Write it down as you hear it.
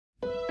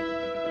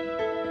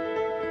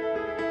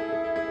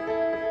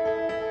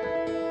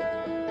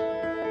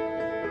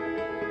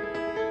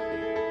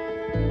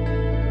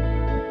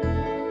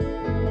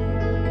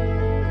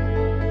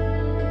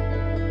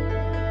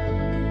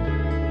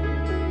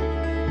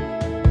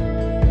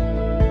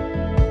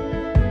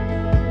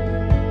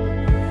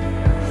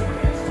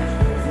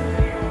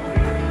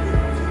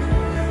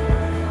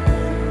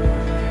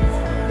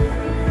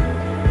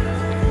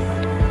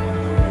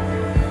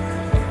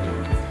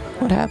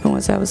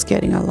was I was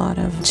getting a lot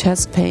of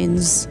chest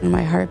pains, and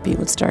my heartbeat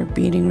would start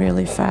beating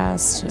really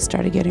fast. I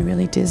started getting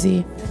really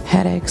dizzy,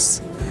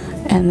 headaches.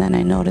 And then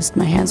I noticed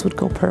my hands would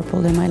go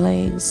purple in my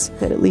legs.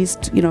 That at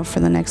least,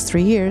 for the next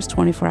 3 years,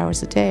 24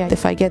 hours a day,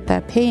 if I get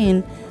that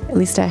pain, at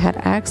least I had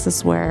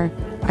access where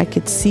I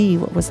could see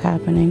what was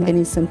happening.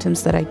 Any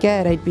symptoms that I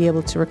get, I'd be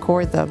able to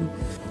record them.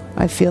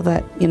 I feel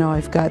that,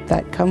 I've got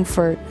that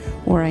comfort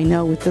where I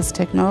know with this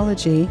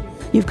technology,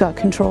 you've got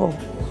control.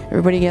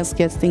 Everybody else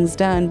gets things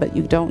done, but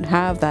you don't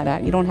have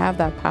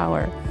that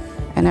power.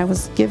 And I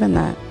was given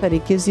that. But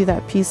it gives you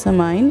that peace of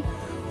mind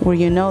where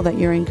you know that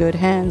you're in good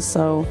hands.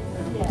 So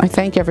I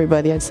thank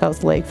everybody at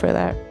Southlake for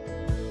that.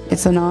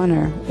 It's an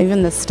honor.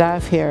 Even the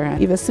staff here,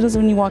 as soon as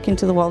when you walk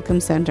into the Welcome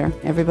Center,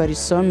 everybody's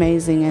so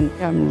amazing, and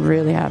I'm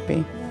really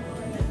happy.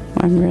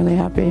 I'm really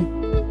happy.